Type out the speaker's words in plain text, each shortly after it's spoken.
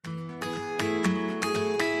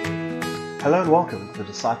Hello and welcome to the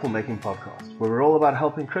Disciple Making Podcast, where we're all about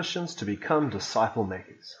helping Christians to become disciple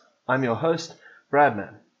makers. I'm your host,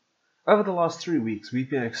 Bradman. Over the last 3 weeks, we've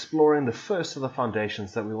been exploring the first of the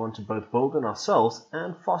foundations that we want to both build in ourselves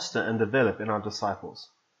and foster and develop in our disciples,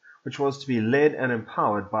 which was to be led and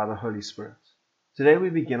empowered by the Holy Spirit. Today we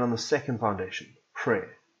begin on the second foundation, prayer.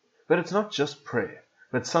 But it's not just prayer,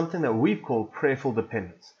 but something that we've called prayerful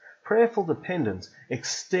dependence. Prayerful dependence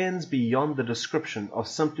extends beyond the description of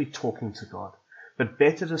simply talking to God, but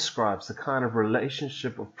better describes the kind of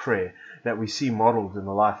relationship of prayer that we see modeled in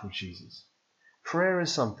the life of Jesus. Prayer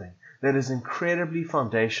is something that is incredibly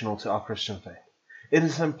foundational to our Christian faith. It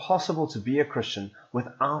is impossible to be a Christian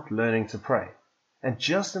without learning to pray. And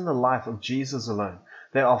just in the life of Jesus alone,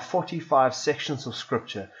 there are 45 sections of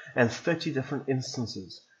Scripture and 30 different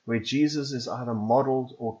instances where Jesus is either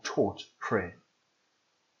modeled or taught prayer.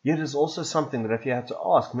 Yet it is also something that if you had to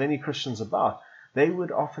ask many Christians about, they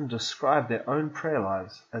would often describe their own prayer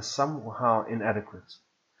lives as somehow inadequate.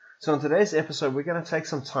 So in today's episode, we're going to take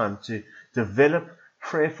some time to develop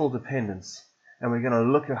prayerful dependence, and we're going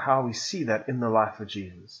to look at how we see that in the life of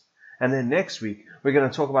Jesus. And then next week, we're going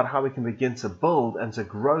to talk about how we can begin to build and to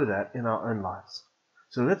grow that in our own lives.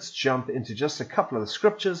 So let's jump into just a couple of the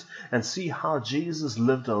scriptures and see how Jesus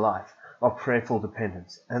lived a life of prayerful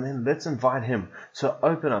dependence. And then let's invite him to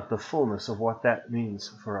open up the fullness of what that means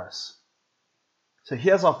for us. So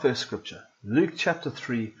here's our first scripture, Luke chapter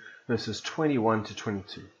 3, verses 21 to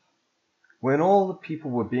 22. When all the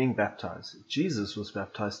people were being baptized, Jesus was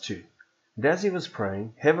baptized too. And as he was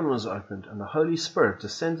praying, heaven was opened, and the Holy Spirit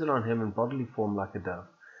descended on him in bodily form like a dove.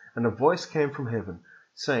 And a voice came from heaven,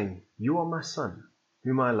 saying, "You are my Son,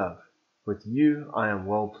 whom I love. With you I am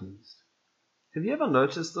well pleased." Have you ever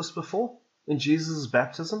noticed this before? In Jesus'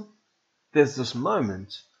 baptism, there's this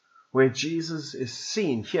moment where Jesus is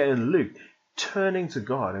seen here in Luke turning to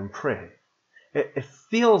God in prayer. It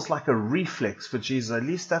feels like a reflex for Jesus. At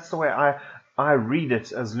least that's the way I read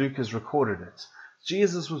it as Luke has recorded it.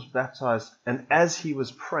 Jesus was baptized, and as he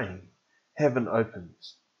was praying, heaven opened.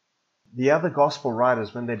 The other gospel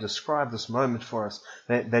writers, when they describe this moment for us,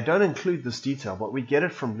 they don't include this detail, but we get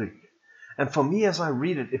it from Luke. And for me, as I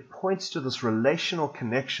read it, it points to this relational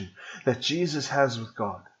connection that Jesus has with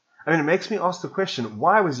God. I mean, it makes me ask the question,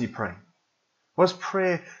 why was he praying? Was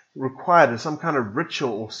prayer required as some kind of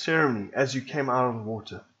ritual or ceremony as you came out of the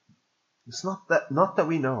water? It's not that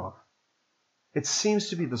we know of. It seems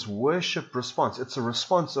to be this worship response. It's a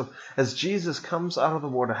response of, as Jesus comes out of the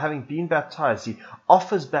water, having been baptized, he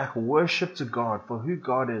offers back worship to God for who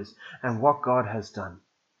God is and what God has done.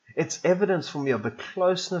 It's evidence for me of the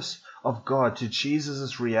closeness of God to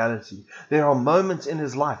Jesus' reality. There are moments in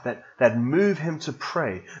his life that move him to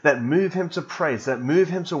pray, that move him to praise, that move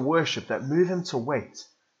him to worship, that move him to wait,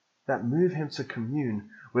 that move him to commune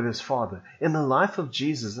with his Father. In the life of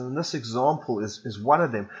Jesus, and this example is one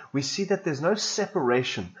of them, we see that there's no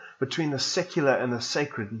separation between the secular and the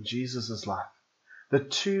sacred in Jesus' life. The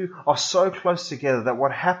two are so close together that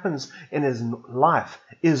what happens in his life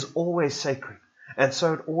is always sacred. And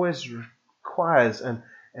so it always requires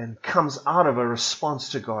and comes out of a response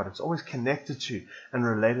to God. It's always connected to and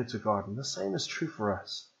related to God. And the same is true for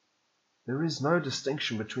us. There is no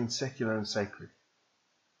distinction between secular and sacred.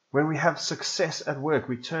 When we have success at work,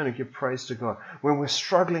 we turn and give praise to God. When we're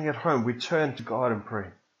struggling at home, we turn to God and pray.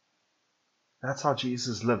 That's how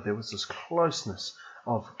Jesus lived. There was this closeness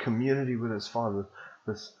of community with his Father,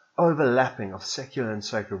 this overlapping of secular and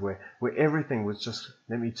sacred, where everything was just,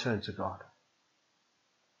 let me turn to God.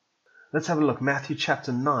 Let's have a look. Matthew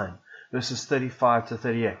chapter 9, verses 35 to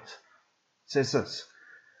 38. It says this,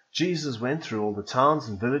 Jesus went through all the towns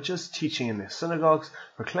and villages, teaching in their synagogues,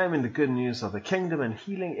 proclaiming the good news of the kingdom and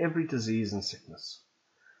healing every disease and sickness.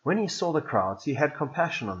 When he saw the crowds, he had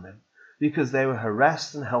compassion on them, because they were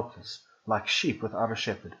harassed and helpless, like sheep without a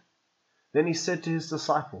shepherd. Then he said to his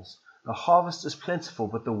disciples, "The harvest is plentiful,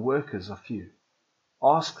 but the workers are few.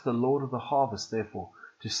 Ask the Lord of the harvest, therefore,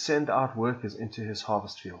 to send out workers into his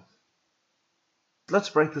harvest field."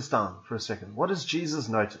 Let's break this down for a second. What does Jesus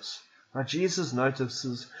notice? Now, Jesus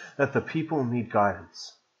notices that the people need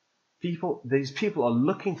guidance. These people are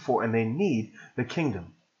looking for and they need the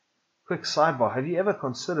kingdom. Quick sidebar, have you ever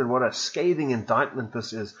considered what a scathing indictment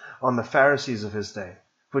this is on the Pharisees of his day?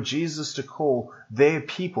 For Jesus to call their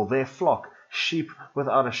people, their flock, sheep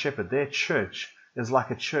without a shepherd. Their church is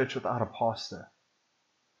like a church without a pastor.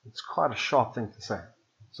 It's quite a sharp thing to say.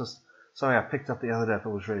 It's just something I picked up the other day that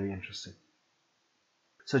was really interesting.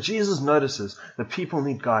 So Jesus notices the people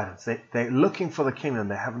need guidance. They're looking for the kingdom.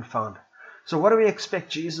 They haven't found it. So what do we expect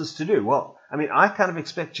Jesus to do? Well, I kind of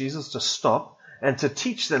expect Jesus to stop and to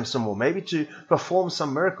teach them some more, maybe to perform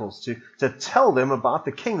some miracles, to tell them about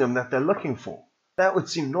the kingdom that they're looking for. That would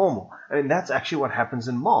seem normal. I mean, that's actually what happens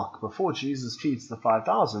in Mark. Before Jesus feeds the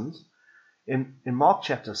 5,000, in Mark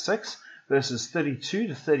chapter 6, verses 32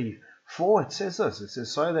 to 34, it says this. It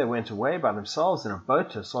says, "So they went away by themselves in a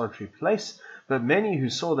boat to a solitary place, but many who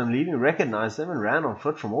saw them leaving recognized them and ran on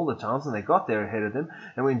foot from all the towns, and they got there ahead of them.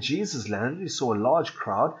 And when Jesus landed, he saw a large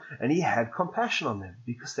crowd, and he had compassion on them,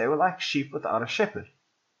 because they were like sheep without a shepherd.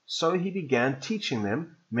 So he began teaching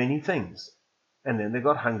them many things. And then they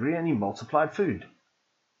got hungry, and he multiplied food."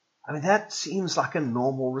 I mean, that seems like a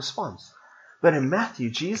normal response. But in Matthew,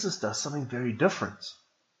 Jesus does something very different.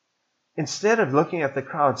 Instead of looking at the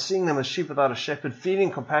crowd, seeing them as sheep without a shepherd,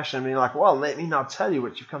 feeling compassion, and being like, "Well, let me now tell you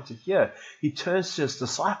what you've come to hear," he turns to his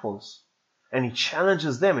disciples and he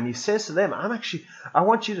challenges them, and he says to them, I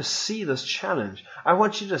want you to see this challenge. I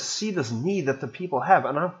want you to see this need that the people have,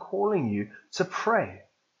 and I'm calling you to pray.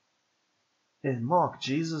 In Mark,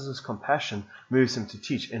 Jesus' compassion moves him to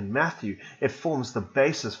teach. In Matthew, it forms the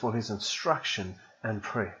basis for his instruction and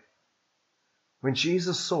prayer. When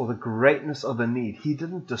Jesus saw the greatness of the need, he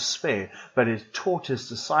didn't despair, but he taught his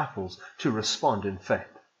disciples to respond in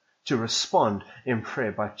faith, to respond in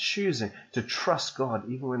prayer by choosing to trust God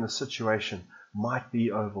even when the situation might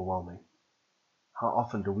be overwhelming. How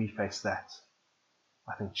often do we face that?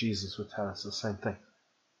 I think Jesus would tell us the same thing.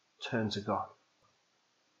 Turn to God.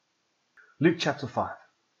 Luke chapter 5,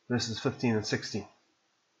 verses 15 and 16.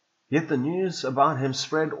 "Yet the news about him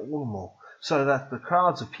spread all the more, so that the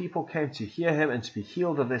crowds of people came to hear him and to be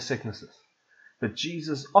healed of their sicknesses. But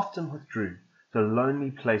Jesus often withdrew to lonely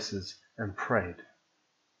places and prayed."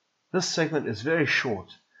 This segment is very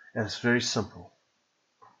short and it's very simple.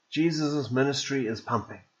 Jesus' ministry is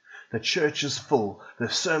pumping. The church is full. The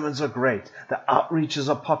sermons are great. The outreaches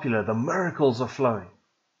are popular. The miracles are flowing.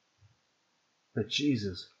 But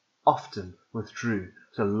Jesus often withdrew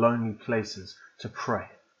to lonely places to pray.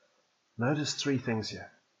 Notice three things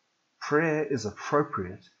here. Prayer is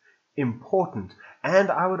appropriate, important, and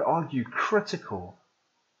I would argue critical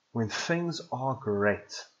when things are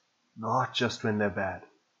great, not just when they're bad.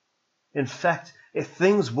 In fact, if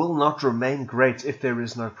things will not remain great if there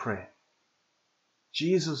is no prayer.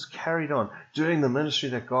 Jesus carried on doing the ministry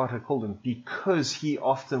that God had called him because he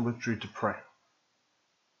often withdrew to pray.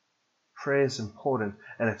 Prayer is important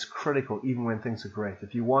and it's critical even when things are great.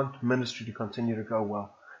 If you want ministry to continue to go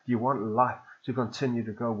well, if you want life to continue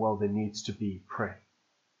to go well, there needs to be prayer.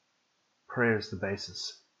 Prayer is the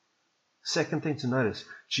basis. Second thing to notice,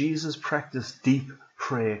 Jesus practiced deep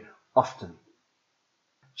prayer often.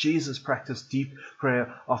 Jesus practiced deep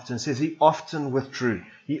prayer often. It says he often withdrew.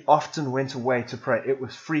 He often went away to pray. It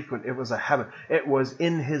was frequent. It was a habit. It was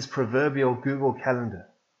in his proverbial Google Calendar.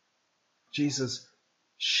 Jesus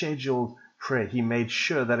scheduled prayer. He made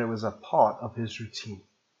sure that it was a part of his routine.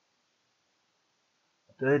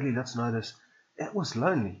 Thirdly, let's notice, it was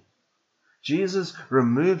lonely. Jesus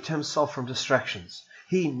removed himself from distractions.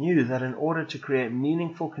 He knew that in order to create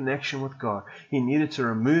meaningful connection with God, he needed to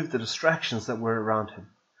remove the distractions that were around him.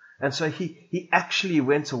 And so he actually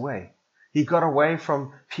went away. He got away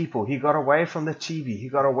from people. He got away from the TV. He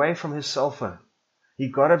got away from his cell phone. He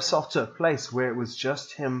got himself to a place where it was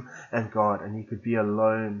just him and God, and he could be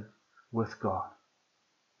alone with God,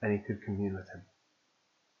 and he could commune with him.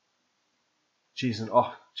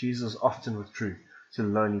 Jesus often withdrew to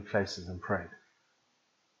lonely places and prayed.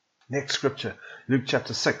 Next scripture, Luke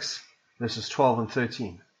chapter 6, verses 12 and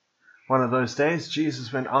 13. One of those days,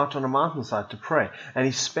 Jesus went out on a mountainside to pray, and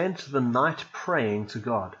he spent the night praying to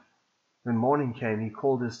God. When morning came, he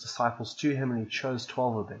called his disciples to him, and he chose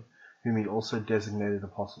 12 of them, whom he also designated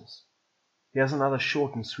apostles. He has another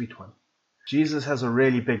short and sweet one. Jesus has a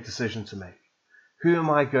really big decision to make. Who am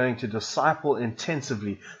I going to disciple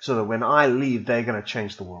intensively so that when I leave, they're going to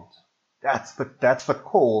change the world? That's the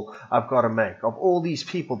call I've got to make. Of all these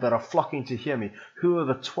people that are flocking to hear me, who are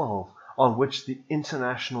the 12 on which the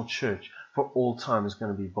international church for all time is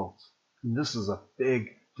going to be built? And this is a big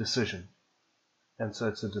decision. And so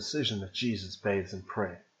it's a decision that Jesus bathes in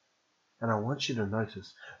prayer. And I want you to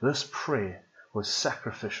notice, this prayer was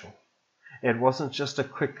sacrificial. It wasn't just a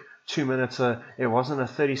quick 2 minutes, it wasn't a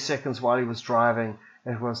 30 seconds while he was driving.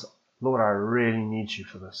 It was, Lord, I really need you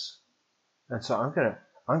for this. And so I'm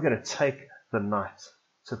going to take the night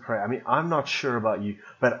to pray. I mean, I'm not sure about you,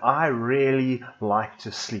 but I really like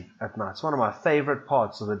to sleep at night. It's one of my favorite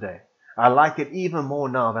parts of the day. I like it even more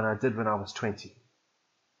now than I did when I was 20.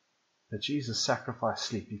 But Jesus sacrificed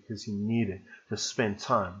sleep because he needed to spend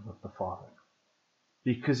time with the Father.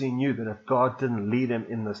 Because he knew that if God didn't lead him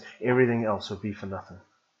in this, everything else would be for nothing.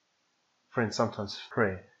 Friends, sometimes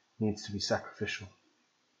prayer needs to be sacrificial.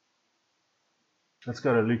 Let's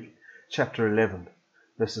go to Luke chapter 11,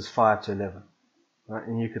 verses 5 to 11. Right?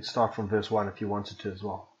 And you could start from verse 1 if you wanted to as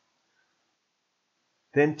well.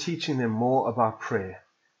 Then teaching them more about prayer,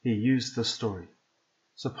 he used this story.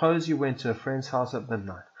 Suppose you went to a friend's house at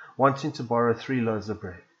midnight, wanting to borrow 3 loaves of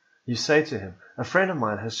bread. You say to him, a friend of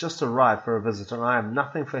mine has just arrived for a visit, and I have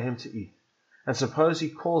nothing for him to eat. And suppose he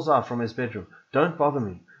calls out from his bedroom, don't bother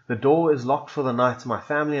me. The door is locked for the night. My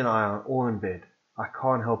family and I are all in bed. I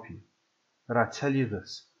can't help you. But I tell you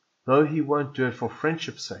this, though he won't do it for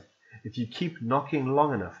friendship's sake, if you keep knocking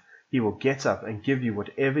long enough, he will get up and give you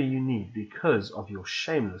whatever you need because of your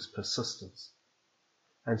shameless persistence.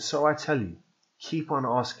 And so I tell you, keep on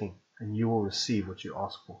asking and you will receive what you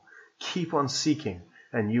ask for. Keep on seeking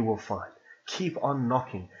and you will find. Keep on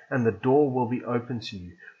knocking and the door will be open to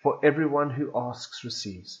you. For everyone who asks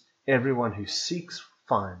receives, everyone who seeks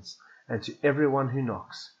finds, and to everyone who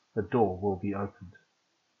knocks, the door will be opened.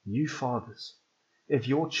 You fathers, if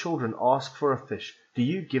your children ask for a fish, do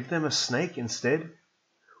you give them a snake instead?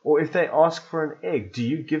 Or if they ask for an egg, do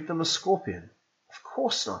you give them a scorpion? Of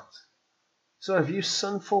course not. So if you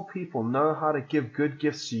sinful people know how to give good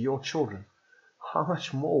gifts to your children, how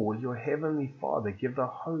much more will your heavenly Father give the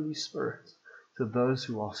Holy Spirit to those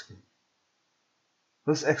who ask him?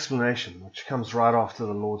 This explanation, which comes right after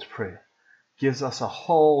the Lord's Prayer, gives us a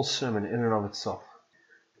whole sermon in and of itself.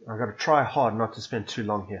 I've got to try hard not to spend too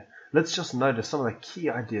long here. Let's just notice some of the key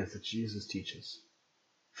ideas that Jesus teaches.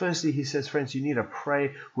 Firstly, he says, friends, you need to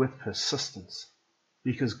pray with persistence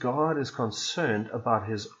because God is concerned about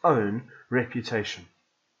his own reputation.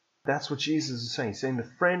 That's what Jesus is saying the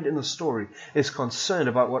friend in the story is concerned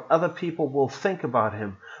about what other people will think about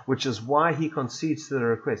him, which is why he concedes to the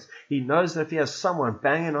request. He knows that if he has someone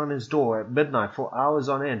banging on his door at midnight for hours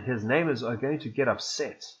on end, his neighbors are going to get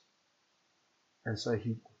upset. And so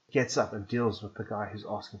he gets up and deals with the guy who's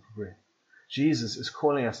asking for bread. Jesus is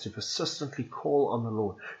calling us to persistently call on the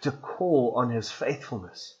Lord, to call on his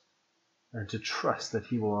faithfulness, and to trust that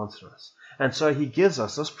he will answer us. And so he gives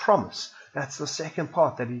us this promise. That's the second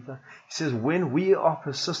part that he says, when we are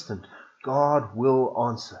persistent, God will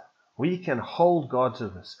answer. We can hold God to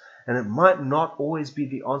this. And it might not always be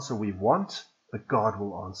the answer we want, but God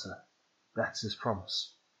will answer. That's his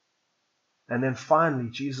promise. And then finally,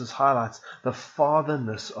 Jesus highlights the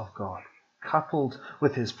fatherness of God, coupled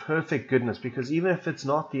with his perfect goodness, because even if it's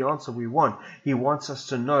not the answer we want, he wants us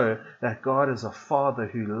to know that God is a father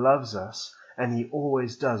who loves us and he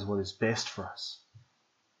always does what is best for us.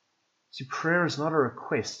 See, prayer is not a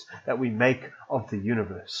request that we make of the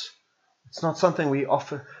universe. It's not something we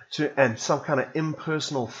offer to and some kind of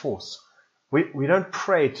impersonal force. We don't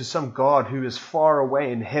pray to some God who is far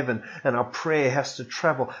away in heaven and our prayer has to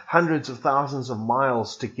travel hundreds of thousands of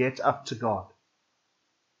miles to get up to God.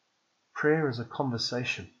 Prayer is a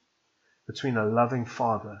conversation between a loving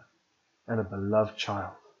father and a beloved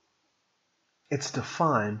child. It's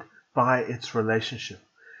defined by its relationship.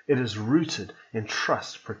 It is rooted in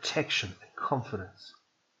trust, protection, and confidence.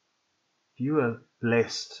 If you were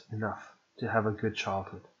blessed enough to have a good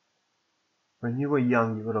childhood, when you were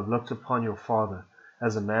young, you would have looked upon your father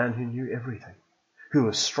as a man who knew everything, who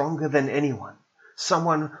was stronger than anyone,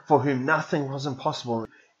 someone for whom nothing was impossible,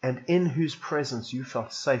 and in whose presence you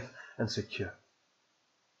felt safe and secure.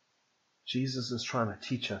 Jesus is trying to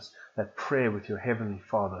teach us that prayer with your heavenly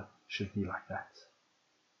Father should be like that.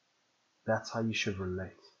 That's how you should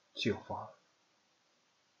relate to your Father.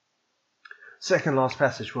 Second last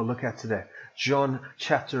passage we'll look at today, John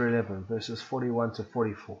chapter 11, verses 41 to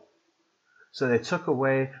 44. So they took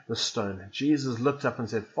away the stone. Jesus looked up and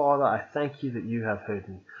said, Father, I thank you that you have heard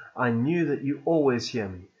me. I knew that you always hear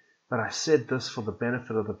me, but I said this for the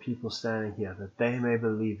benefit of the people standing here, that they may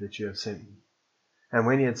believe that you have sent me. And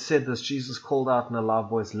when he had said this, Jesus called out in a loud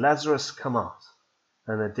voice, Lazarus, come out.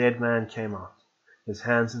 And the dead man came out, his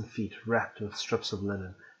hands and feet wrapped with strips of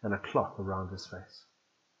linen and a cloth around his face.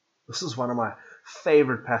 This is one of my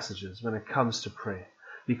favorite passages when it comes to prayer,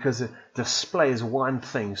 because it displays one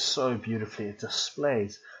thing so beautifully. It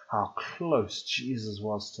displays how close Jesus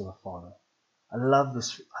was to the Father. I love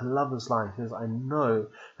this line because I know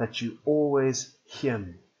that you always hear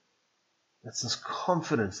me. It's this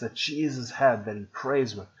confidence that Jesus had that he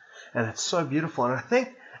prays with. And it's so beautiful. And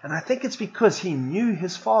I think it's because he knew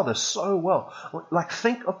his Father so well. Like,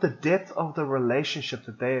 think of the depth of the relationship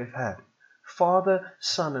that they have had. Father,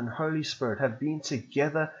 Son, and Holy Spirit have been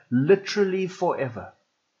together literally forever.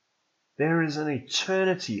 There is an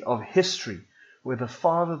eternity of history where the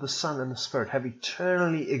Father, the Son, and the Spirit have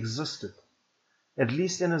eternally existed. At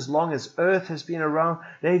least in as long as earth has been around,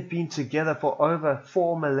 they've been together for over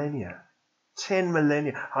 4 millennia. 10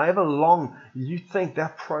 millennia, however long you think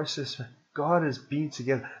that process, God has been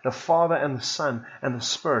together. The Father and the Son and the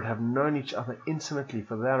Spirit have known each other intimately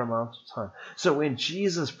for that amount of time. So when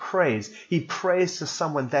Jesus prays, he prays to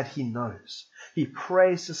someone that he knows. He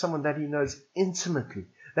prays to someone that he knows intimately,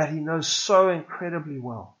 that he knows so incredibly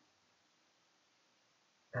well.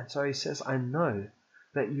 And so he says, I know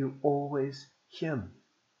that you always hear me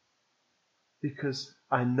because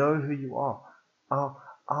I know who you are.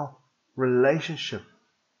 Our relationship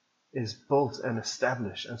is built and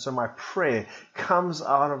established. And so my prayer comes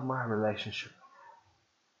out of my relationship.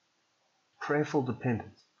 Prayerful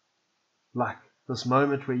dependence. Like this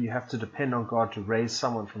moment where you have to depend on God to raise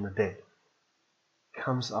someone from the dead.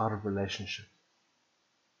 Comes out of relationship.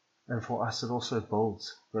 And for us, it also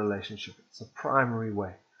builds relationship. It's a primary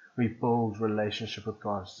way we build relationship with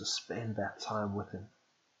God, is to spend that time with Him.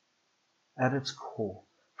 At its core,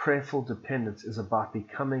 prayerful dependence is about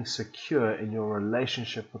becoming secure in your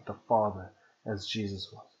relationship with the Father as Jesus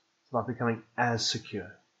was. It's about becoming as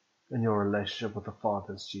secure in your relationship with the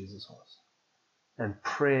Father as Jesus was. And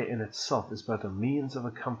prayer in itself is both a means of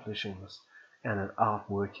accomplishing this and an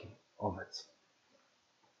outworking of it.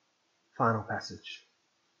 Final passage,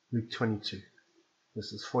 Luke 22,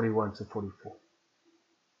 verses 41 to 44.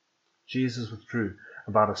 Jesus withdrew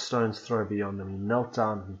about a stone's throw beyond them. He knelt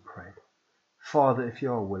down and he prayed, Father, if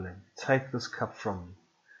you are willing, take this cup from me,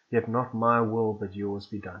 yet not my will but yours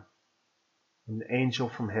be done. An angel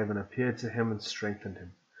from heaven appeared to him and strengthened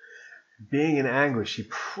him. Being in anguish, he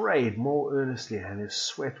prayed more earnestly, and his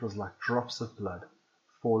sweat was like drops of blood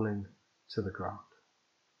falling to the ground.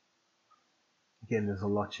 Again, there's a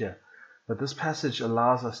lot here, but this passage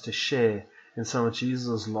allows us to share in some of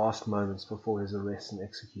Jesus' last moments before his arrest and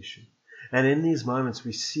execution. And in these moments,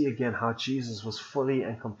 we see again how Jesus was fully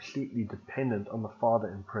and completely dependent on the Father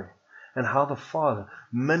in prayer, and how the Father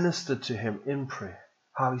ministered to him in prayer,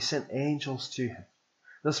 how he sent angels to him.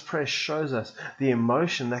 This prayer shows us the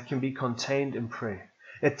emotion that can be contained in prayer.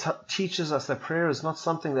 It teaches us that prayer is not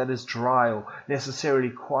something that is dry or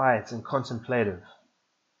necessarily quiet and contemplative.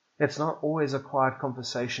 It's not always a quiet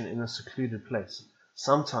conversation in a secluded place.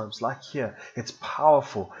 Sometimes, like here, it's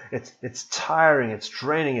powerful, it's tiring, it's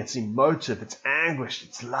draining, it's emotive, it's anguished,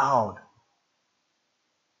 it's loud.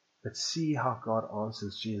 But see how God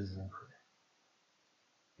answers Jesus in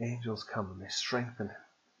prayer. Angels come and they strengthen him.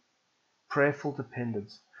 Prayerful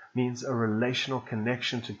dependence means a relational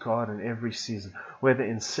connection to God in every season, whether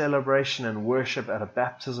in celebration and worship at a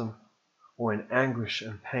baptism or in anguish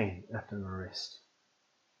and pain at an arrest.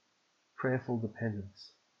 Prayerful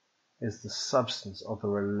dependence is the substance of the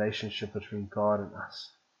relationship between God and us,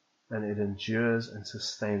 and it endures and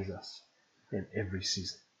sustains us in every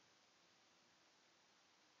season.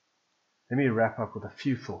 Let me wrap up with a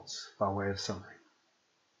few thoughts by way of summary.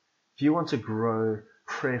 If you want to grow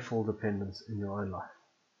prayerful dependence in your own life,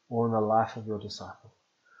 or in the life of your disciple,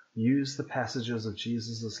 use the passages of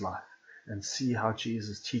Jesus' life and see how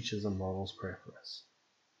Jesus teaches and models prayer for us.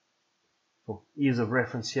 For ease of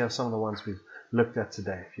reference, here are some of the ones we've looked at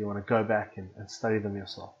today, if you want to go back and study them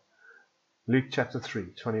yourself. Luke chapter 3,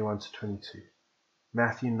 21 to 22.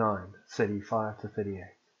 Matthew 9, 35 to 38.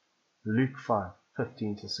 Luke 5,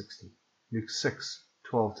 15 to 16. Luke 6,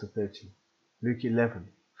 12 to 13. Luke 11,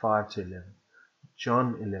 5 to 11.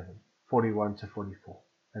 John 11, 41 to 44.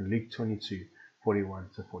 And Luke 22, 41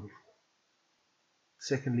 to 44.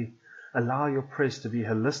 Secondly, allow your prayers to be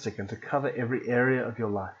holistic and to cover every area of your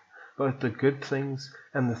life, both the good things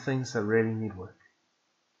and the things that really need work.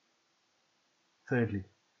 Thirdly,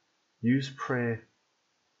 use prayer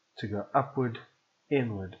to go upward,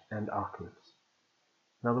 inward, and outwards.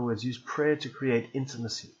 In other words, use prayer to create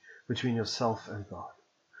intimacy between yourself and God.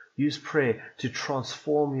 Use prayer to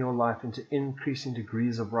transform your life into increasing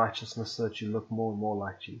degrees of righteousness so that you look more and more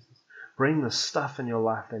like Jesus. Bring the stuff in your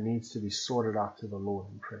life that needs to be sorted out to the Lord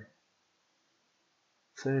in prayer.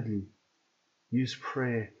 Thirdly, use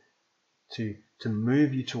prayer to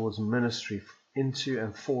move you towards ministry into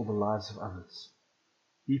and for the lives of others.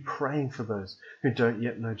 Be praying for those who don't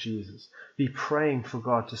yet know Jesus. Be praying for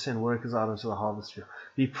God to send workers out into the harvest field.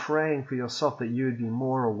 Be praying for yourself that you would be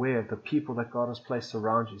more aware of the people that God has placed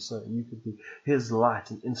around you so that you could be His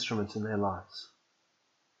light and instrument in their lives.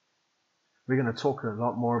 We're going to talk a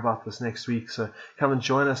lot more about this next week, so come and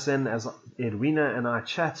join us then as Edwina and I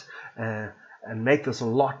chat and make this a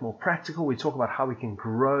lot more practical. We talk about how we can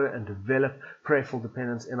grow and develop prayerful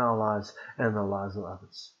dependence in our lives and the lives of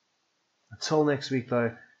others. Until next week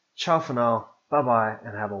though, ciao for now, bye bye,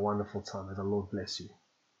 and have a wonderful time. May the Lord bless you.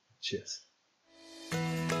 Cheers.